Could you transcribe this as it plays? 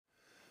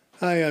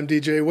Hi, I'm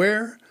DJ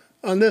Ware.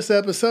 On this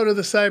episode of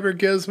the Cyber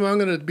Gizmo, I'm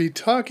going to be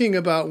talking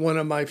about one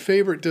of my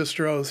favorite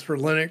distros for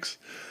Linux.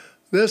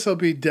 This will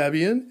be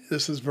Debian.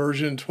 This is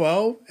version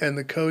 12, and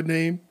the code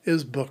name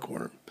is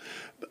Bookworm.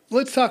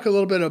 Let's talk a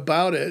little bit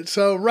about it.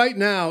 So right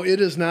now,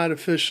 it is not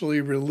officially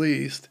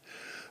released.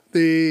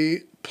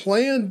 The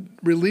planned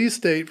release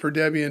date for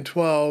Debian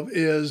 12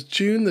 is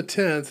June the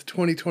 10th,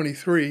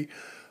 2023.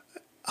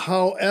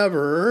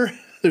 However,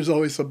 there's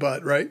always a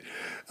but, right?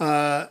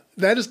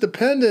 That is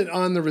dependent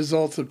on the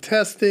results of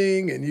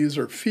testing and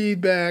user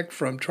feedback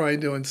from trying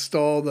to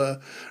install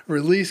the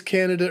release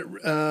candidate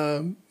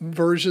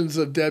versions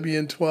of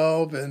Debian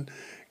 12 and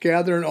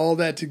gathering all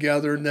that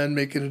together and then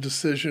making a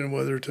decision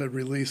whether to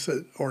release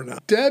it or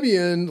not.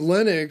 Debian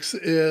Linux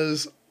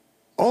is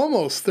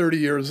almost 30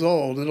 years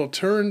old. It'll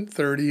turn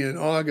 30 in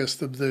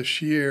August of this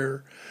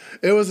year.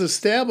 It was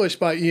established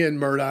by Ian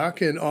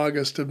Murdoch in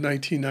August of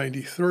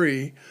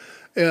 1993.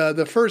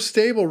 The first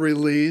stable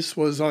release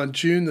was on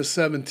June the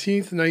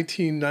 17th,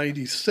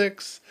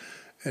 1996,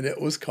 and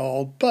it was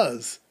called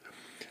Buzz.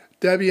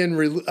 Debian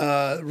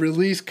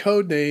release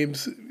code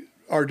names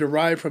are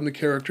derived from the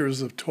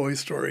characters of Toy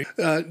Story.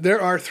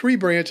 There are three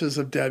branches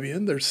of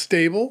Debian. There's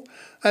stable.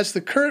 That's the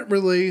current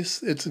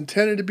release. It's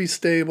intended to be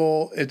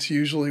stable. It's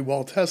usually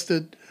well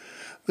tested.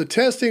 The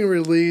testing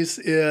release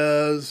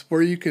is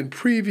where you can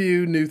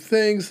preview new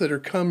things that are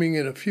coming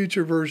in a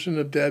future version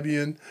of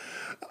Debian.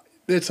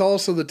 It's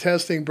also the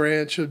testing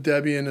branch of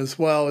Debian as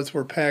well. It's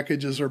where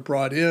packages are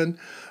brought in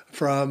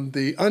from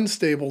the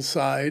unstable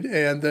side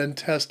and then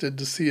tested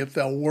to see if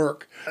they'll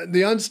work.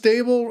 The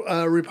unstable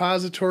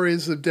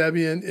repositories of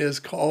Debian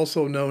is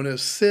also known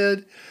as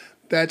SID.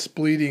 That's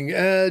bleeding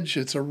edge.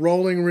 It's a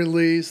rolling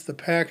release. The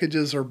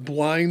packages are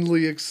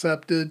blindly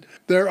accepted.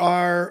 There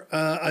are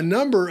a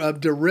number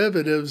of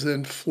derivatives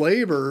and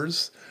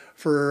flavors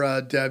for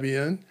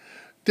Debian.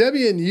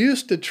 Debian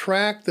used to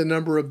track the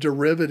number of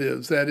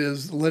derivatives, that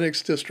is,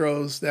 Linux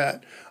distros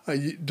that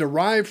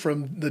derive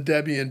from the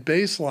Debian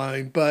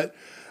baseline, but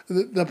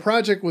the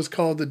project was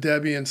called the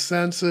Debian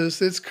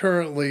Census. It's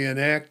currently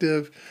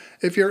inactive.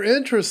 If you're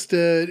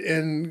interested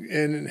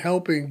in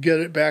helping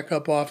get it back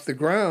up off the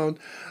ground,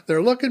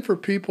 they're looking for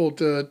people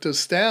to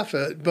staff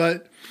it,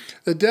 but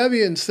the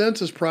Debian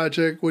Census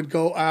project would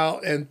go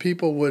out and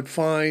people would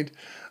find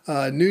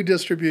new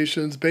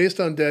distributions based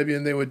on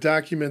Debian. They would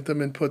document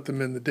them and put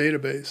them in the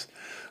database.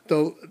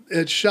 Though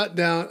it shut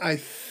down, I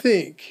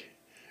think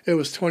it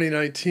was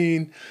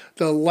 2019.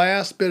 The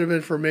last bit of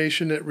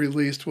information it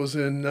released was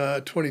in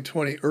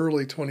 2020,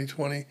 early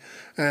 2020.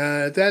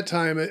 At that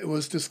time, it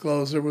was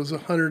disclosed there was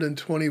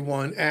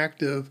 121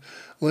 active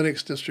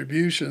Linux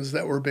distributions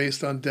that were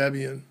based on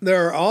Debian.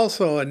 There are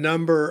also a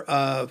number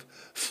of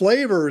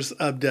flavors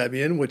of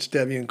Debian, which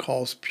Debian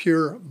calls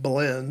pure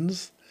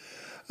blends.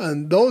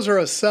 And those are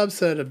a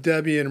subset of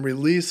Debian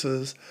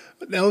releases.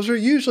 Those are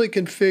usually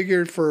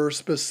configured for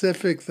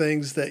specific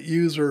things that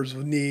users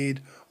need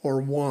or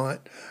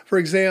want. For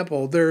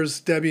example, there's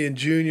Debian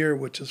Junior,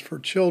 which is for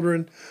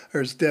children.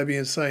 There's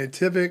Debian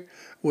Scientific,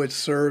 which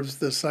serves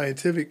the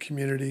scientific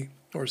community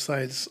or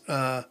science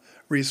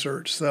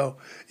research. So,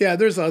 yeah,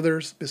 there's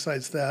others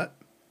besides that.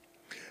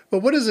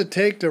 But what does it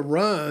take to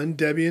run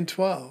Debian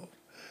 12?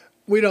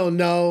 We don't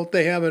know.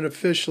 They haven't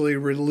officially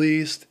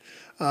released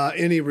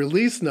any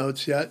release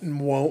notes yet and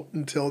won't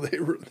until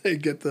they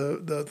get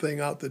the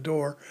thing out the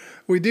door.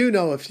 We do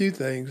know a few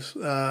things.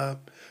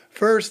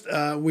 First,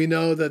 we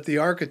know that the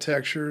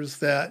architectures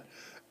that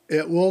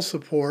it will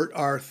support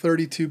are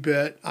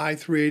 32-bit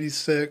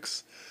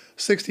i386,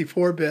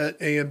 64-bit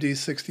AMD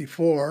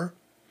 64.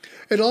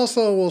 It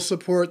also will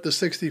support the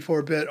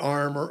 64-bit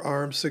ARM or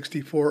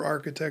ARM64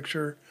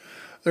 architecture.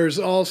 There's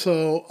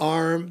also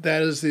ARM,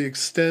 that is the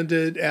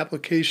Extended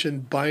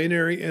Application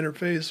Binary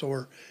Interface,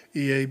 or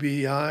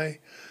EABI,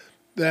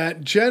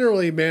 that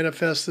generally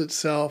manifests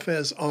itself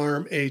as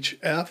ARM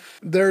HF.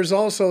 There's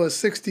also a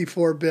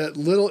 64-bit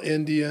Little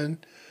Endian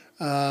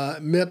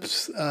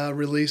MIPS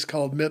release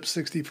called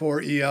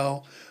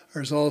MIPS64EL.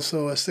 There's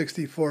also a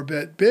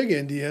 64-bit Big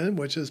Endian,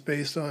 which is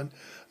based on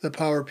the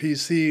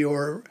PowerPC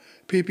or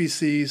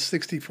PPC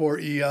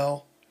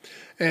 64EL.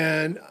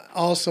 And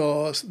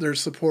also there's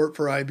support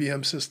for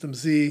IBM System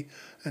Z,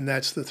 and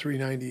that's the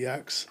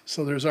 390X.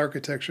 So there's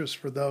architectures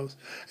for those.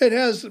 It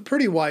has a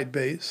pretty wide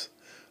base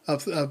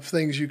of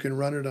things you can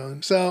run it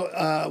on.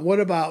 So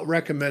what about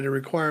recommended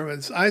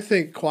requirements? I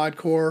think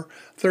quad-core,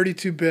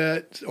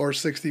 32-bit or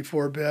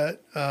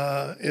 64-bit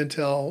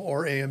Intel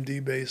or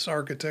AMD-based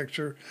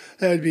architecture.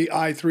 That would be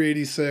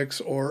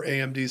i386 or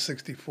AMD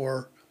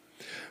 64.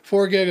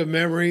 4 gig of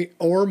memory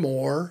or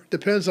more,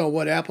 depends on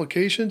what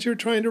applications you're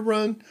trying to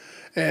run.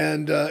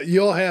 And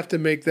you'll have to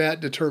make that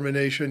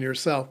determination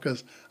yourself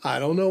because I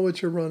don't know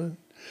what you're running.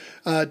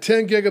 10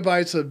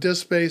 gigabytes of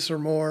disk space or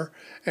more.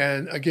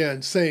 And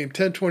again, same,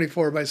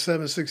 1024 by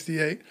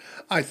 768.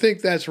 I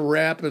think that's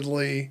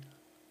rapidly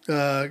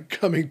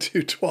coming to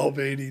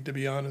 1280, to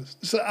be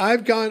honest. So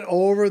I've gone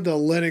over the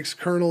Linux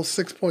kernel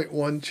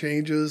 6.1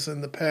 changes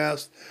in the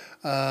past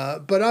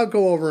But I'll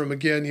go over them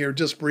again here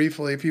just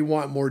briefly. If you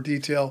want more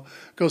detail,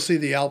 go see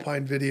the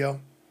Alpine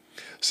video.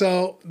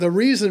 So the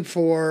reason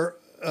for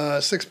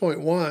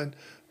 6.1,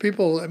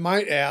 people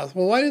might ask,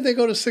 well, why did they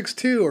go to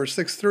 6.2 or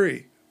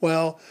 6.3?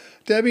 Well,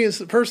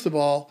 Debian, first of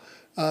all,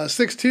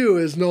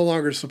 6.2 is no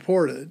longer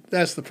supported.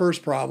 That's the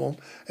first problem.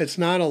 It's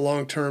not a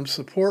long-term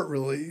support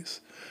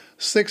release.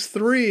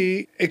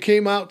 6.3, it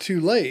came out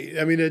too late.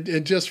 I mean,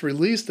 it just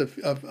released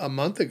a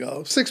month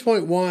ago.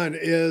 6.1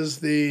 is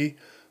the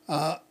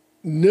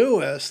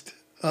newest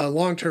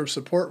long-term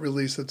support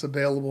release that's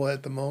available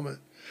at the moment.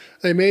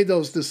 They made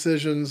those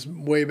decisions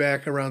way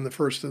back around the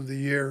first of the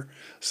year.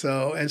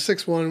 So, and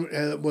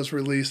 6.1 was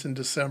released in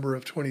December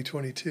of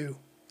 2022.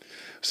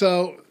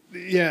 So,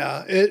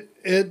 yeah,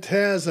 it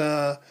has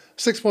a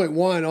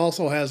 6.1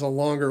 also has a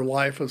longer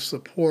life of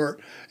support.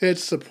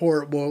 Its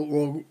support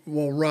will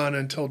run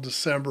until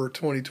December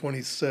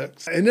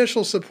 2026.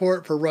 Initial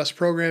support for Rust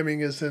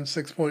programming is in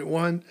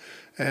 6.1,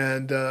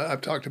 and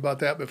I've talked about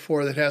that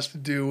before. That has to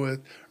do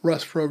with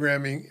Rust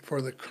programming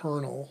for the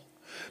kernel.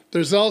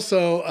 There's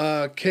also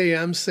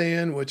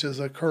KMSAN, which is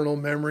a kernel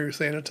memory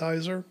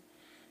sanitizer,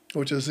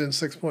 which is in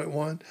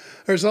 6.1.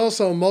 There's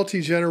also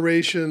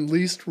multi-generation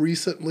least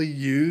recently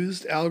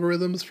used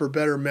algorithms for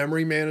better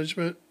memory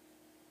management.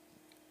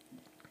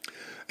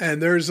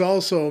 And there's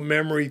also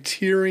memory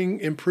tiering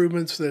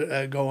improvements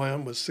that go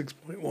on with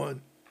 6.1.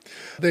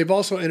 They've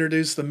also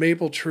introduced the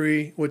maple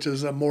tree, which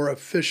is a more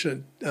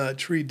efficient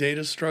tree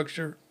data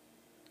structure.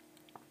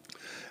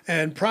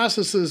 And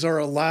processes are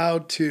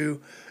allowed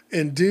to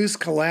induce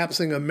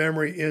collapsing of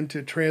memory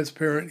into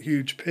transparent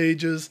huge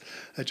pages.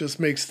 That just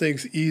makes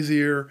things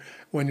easier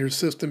when your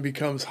system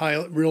becomes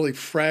really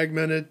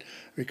fragmented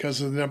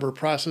because of the number of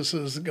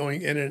processes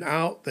going in and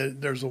out. That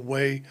there's a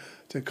way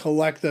to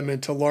collect them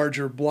into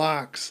larger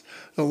blocks.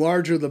 The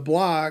larger the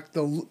block,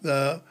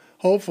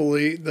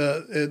 hopefully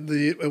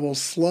it will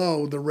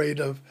slow the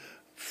rate of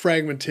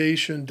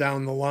fragmentation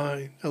down the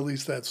line. At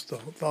least that's the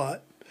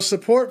thought.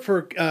 Support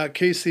for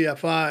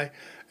KCFI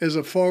is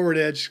a forward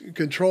edge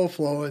control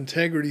flow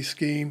integrity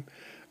scheme.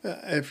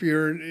 If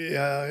you're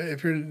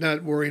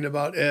not worrying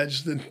about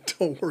edge, then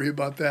don't worry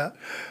about that.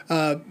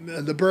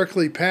 The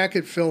Berkeley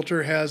packet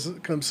filter has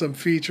some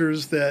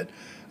features that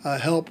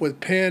help with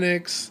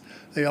panics.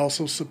 They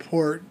also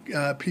support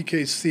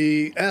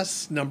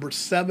PKCS number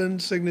 7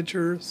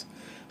 signatures.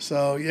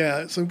 So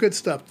yeah, some good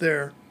stuff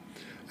there.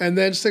 And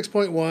then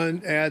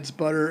 6.1 adds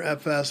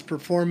ButterFS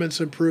performance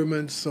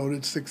improvements. So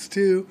did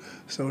 6.2,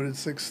 so did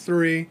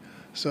 6.3.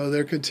 So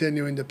they're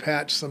continuing to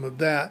patch some of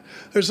that.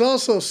 There's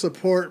also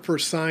support for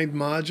signed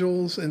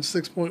modules in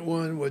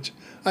 6.1, which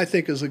I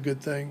think is a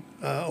good thing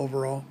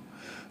overall.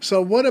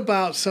 So what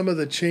about some of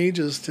the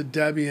changes to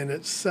Debian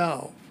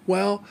itself?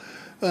 Well,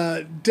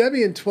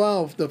 Debian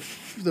 12,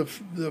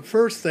 the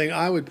first thing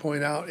I would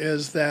point out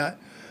is that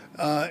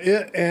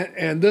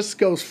and this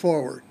goes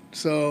forward.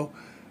 So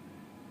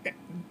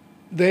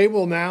they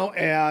will now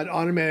add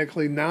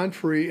automatically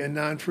non-free and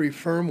non-free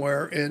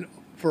firmware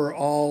for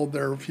all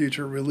their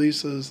future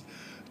releases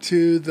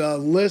to the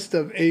list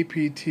of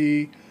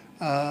APT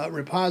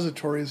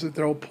repositories that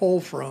they'll pull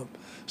from.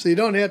 So you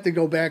don't have to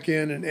go back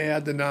in and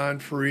add the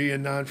non-free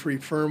and non-free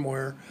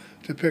firmware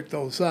to pick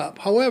those up.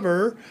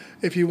 However,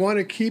 if you want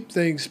to keep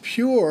things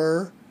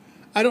pure,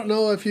 I don't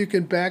know if you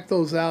can back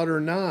those out or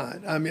not.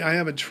 I mean, I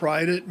haven't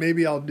tried it.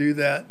 Maybe I'll do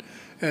that,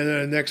 and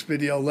in the next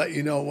video I'll let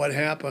you know what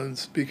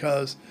happens,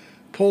 because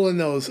pulling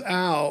those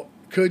out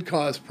could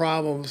cause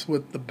problems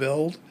with the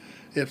build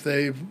if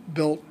they've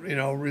built,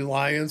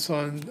 reliance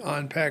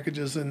on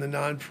packages in the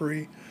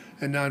non-free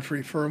and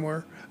non-free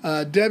firmware.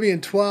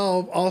 Debian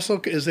 12 also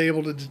is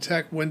able to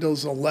detect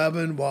Windows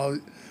 11 while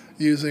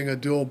using a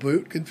dual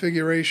boot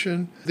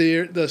configuration.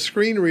 The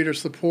screen reader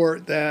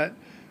support that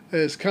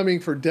is coming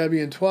for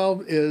Debian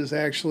 12 is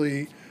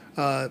actually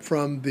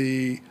from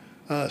the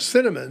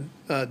Cinnamon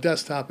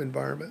desktop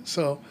environment.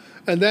 So,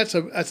 and that's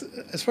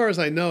as far as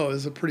I know,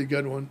 is a pretty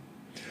good one.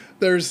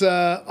 There's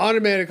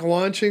automatic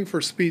launching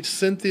for speech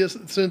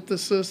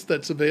synthesis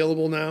that's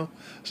available now.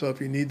 So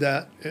if you need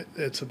that,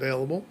 it's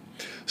available.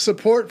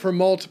 Support for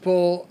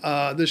multiple,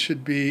 this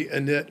should be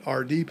init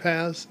RD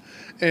paths.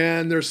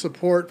 And there's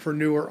support for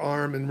newer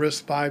ARM and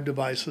RISC-V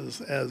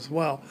devices as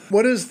well.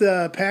 What is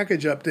the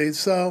package update?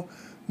 So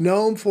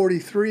GNOME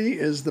 43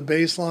 is the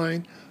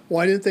baseline.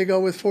 Why didn't they go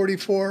with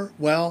 44?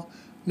 Well,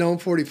 GNOME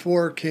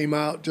 44 came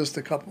out just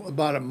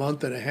about a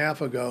month and a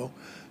half ago.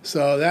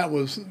 So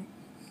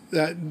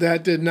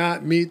that did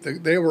not meet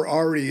they were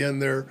already in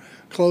their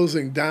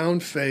closing down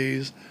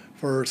phase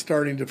for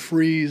starting to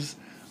freeze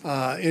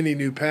any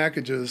new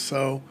packages.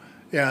 So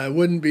yeah, it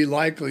wouldn't be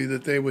likely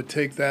that they would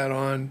take that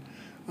on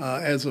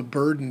as a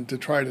burden to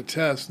try to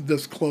test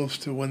this close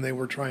to when they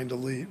were trying to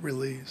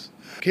release.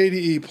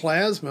 KDE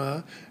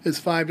Plasma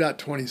is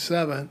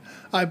 5.27.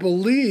 I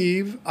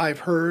believe I've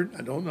heard,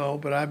 I don't know,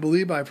 but I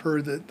believe I've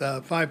heard that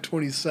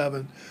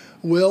 5.27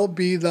 will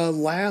be the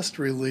last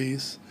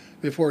release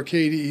before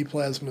KDE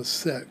Plasma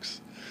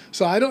 6.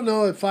 So I don't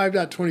know if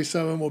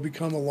 5.27 will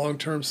become a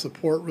long-term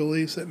support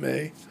release. It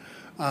may.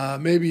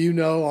 Maybe you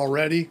know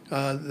already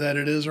that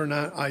it is or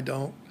not. I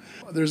don't.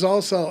 There's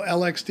also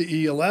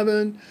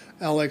LXDE11,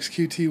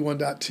 LXQT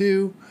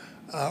 1.2,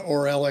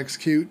 or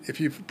LXQt if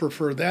you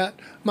prefer that,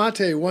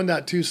 Mate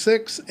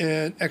 1.26,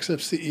 and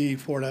XFCE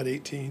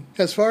 4.18.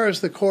 As far as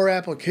the core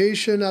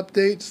application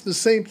updates, the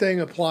same thing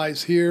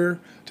applies here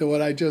to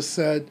what I just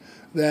said,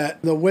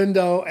 that the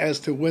window as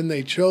to when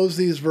they chose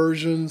these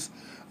versions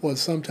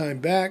was sometime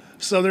back.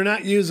 So they're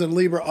not using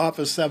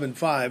LibreOffice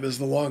 7.5 is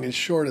the long and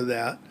short of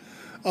that.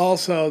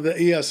 Also, the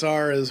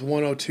ESR is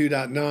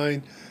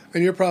 102.9,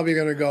 and you're probably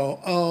going to go,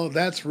 oh,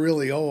 that's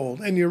really old.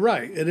 And you're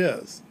right, it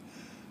is.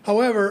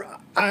 However,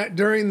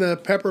 during the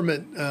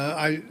Peppermint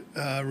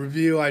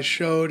review, I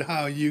showed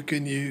how you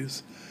can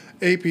use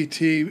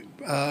APT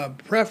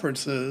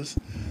preferences.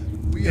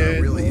 We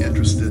are really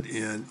interested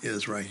in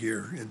is right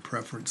here in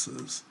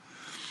preferences.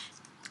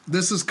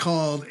 This is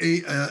called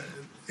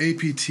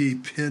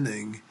APT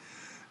pinning.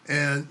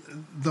 And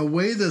the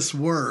way this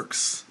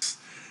works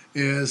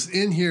is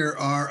in here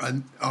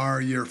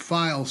are your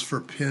files for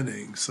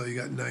pinning. So you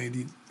got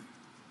 90.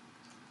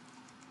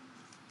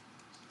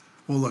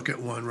 We'll look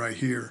at one right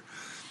here.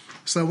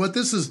 So what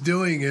this is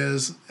doing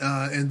is,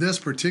 in this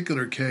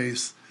particular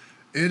case,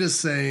 it is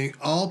saying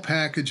all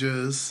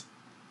packages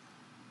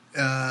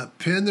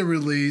pin the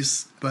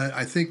release, but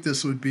I think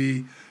this would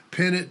be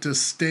pin it to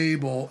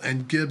stable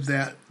and give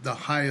that the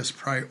highest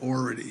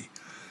priority.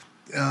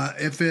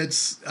 If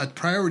it's a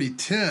priority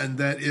 10,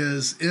 that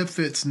is, if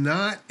it's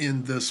not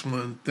in this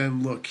one,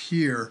 then look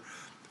here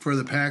for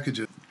the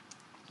packages.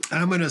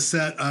 I'm going to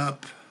set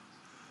up,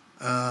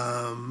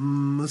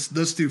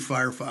 let's do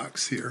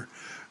Firefox here,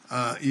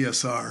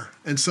 ESR.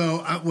 And so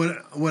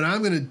what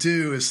I'm going to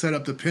do is set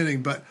up the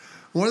pinning, but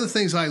one of the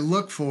things I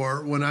look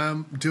for when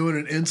I'm doing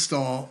an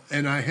install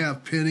and I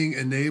have pinning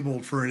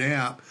enabled for an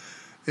app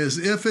is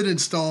if it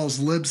installs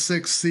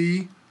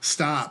lib6c,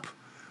 stop.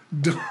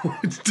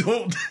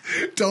 Don't.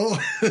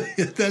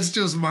 That's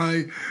just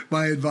my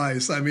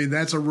advice. I mean,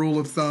 that's a rule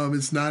of thumb.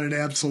 It's not an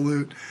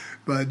absolute.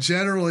 But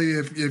generally,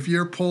 if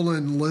you're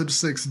pulling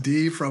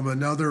lib6d from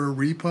another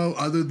repo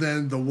other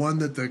than the one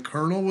that the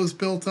kernel was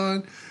built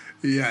on,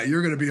 yeah,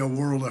 you're going to be a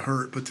world of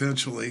hurt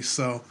potentially.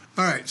 So,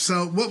 all right.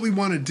 So what we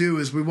want to do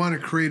is we want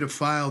to create a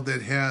file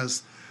that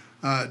has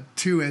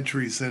two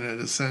entries in it,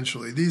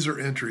 essentially. These are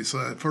entries. So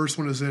that first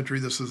one is entry.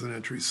 This is an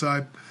entry.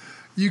 So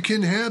you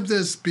can have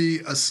this be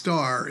a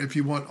star if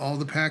you want all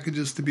the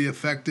packages to be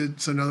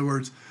affected. So in other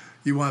words,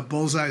 you want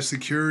Bullseye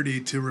Security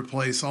to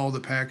replace all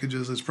the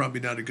packages. It's probably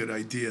not a good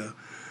idea.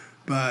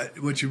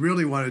 But what you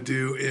really want to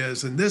do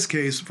is, in this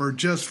case, for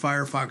just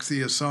Firefox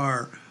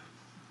ESR,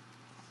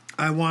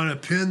 I want to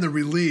pin the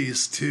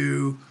release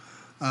to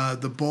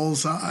the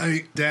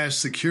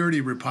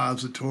Bullseye-Security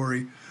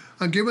repository.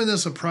 I'm giving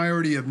this a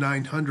priority of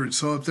 900.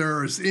 So if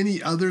there is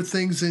any other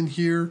things in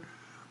here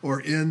or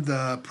in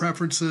the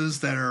preferences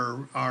that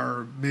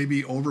are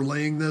maybe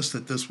overlaying this,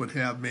 that this would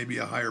have maybe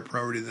a higher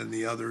priority than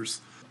the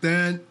others,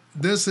 then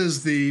this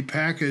is the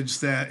package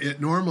that it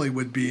normally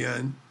would be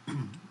in,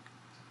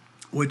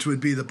 which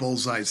would be the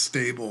Bullseye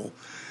stable.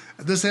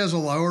 This has a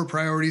lower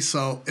priority,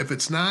 so if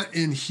it's not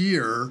in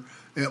here,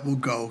 it will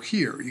go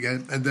here.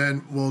 And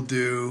then we'll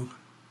do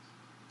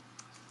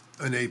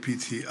an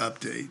APT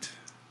update.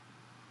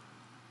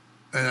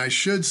 And I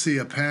should see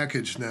a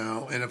package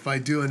now. And if I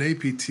do an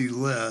APT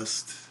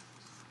list,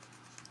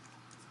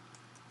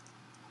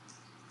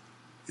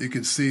 you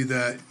can see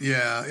that,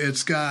 yeah,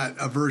 it's got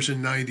a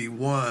version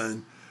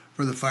 91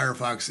 for the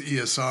Firefox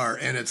ESR,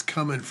 and it's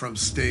coming from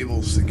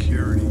stable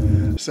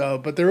security. So,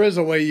 but there is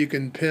a way you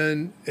can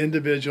pin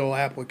individual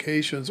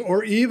applications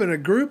or even a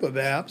group of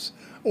apps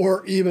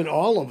or even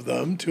all of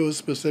them to a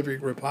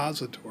specific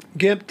repository.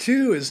 GIMP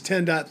 2 is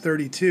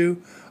 10.32,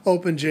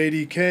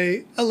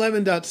 OpenJDK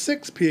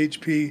 11.6,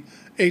 PHP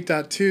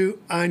 8.2.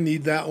 I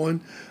need that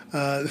one.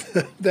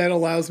 That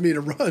allows me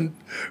to run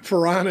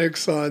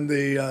Phoronix on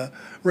the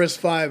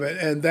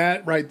RISC-V, and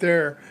that right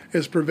there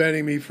is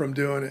preventing me from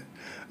doing it.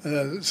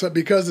 So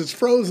because it's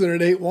frozen at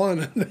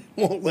 8.1, they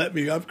won't let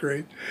me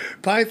upgrade.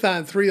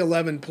 Python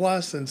 3.11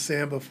 plus and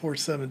Samba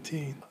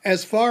 4.17.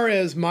 As far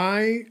as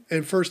my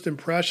first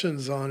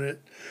impressions on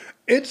it,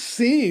 it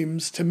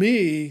seems to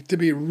me to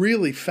be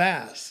really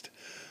fast.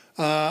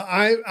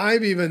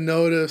 I've even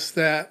noticed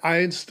that I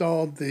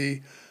installed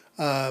the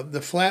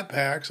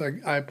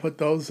Flatpaks. I put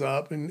those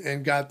up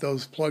and got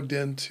those plugged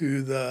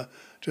into the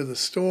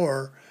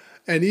store,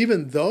 and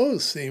even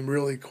those seem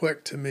really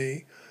quick to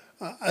me.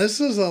 This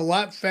is a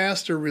lot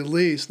faster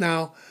release.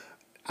 Now,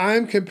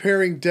 I'm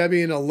comparing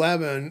Debian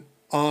 11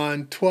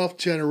 on 12th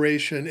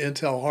generation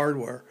Intel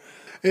hardware.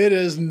 It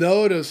is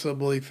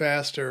noticeably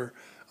faster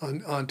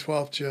on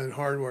 12th gen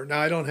hardware. Now,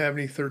 I don't have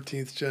any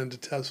 13th gen to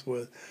test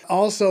with.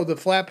 Also, the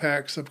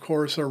Flatpaks, of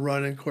course, are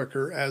running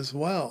quicker as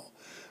well.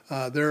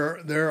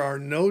 There are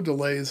no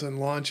delays in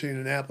launching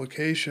an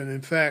application.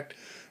 In fact,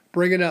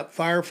 bringing up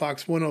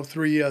Firefox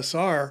 103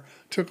 ESR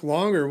took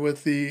longer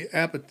with the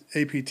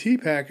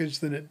APT package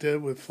than it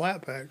did with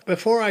Flatpak.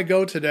 Before I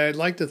go today, I'd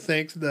like to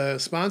thank the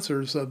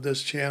sponsors of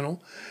this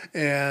channel,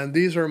 and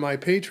these are my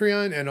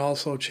Patreon and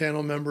also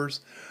channel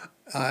members.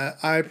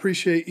 I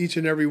appreciate each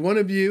and every one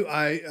of you.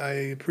 I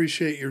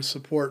appreciate your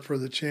support for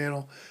the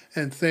channel,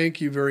 and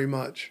thank you very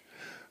much.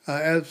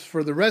 As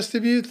for the rest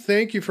of you,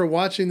 thank you for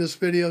watching this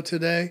video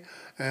today,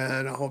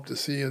 and I hope to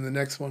see you in the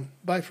next one.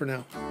 Bye for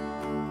now.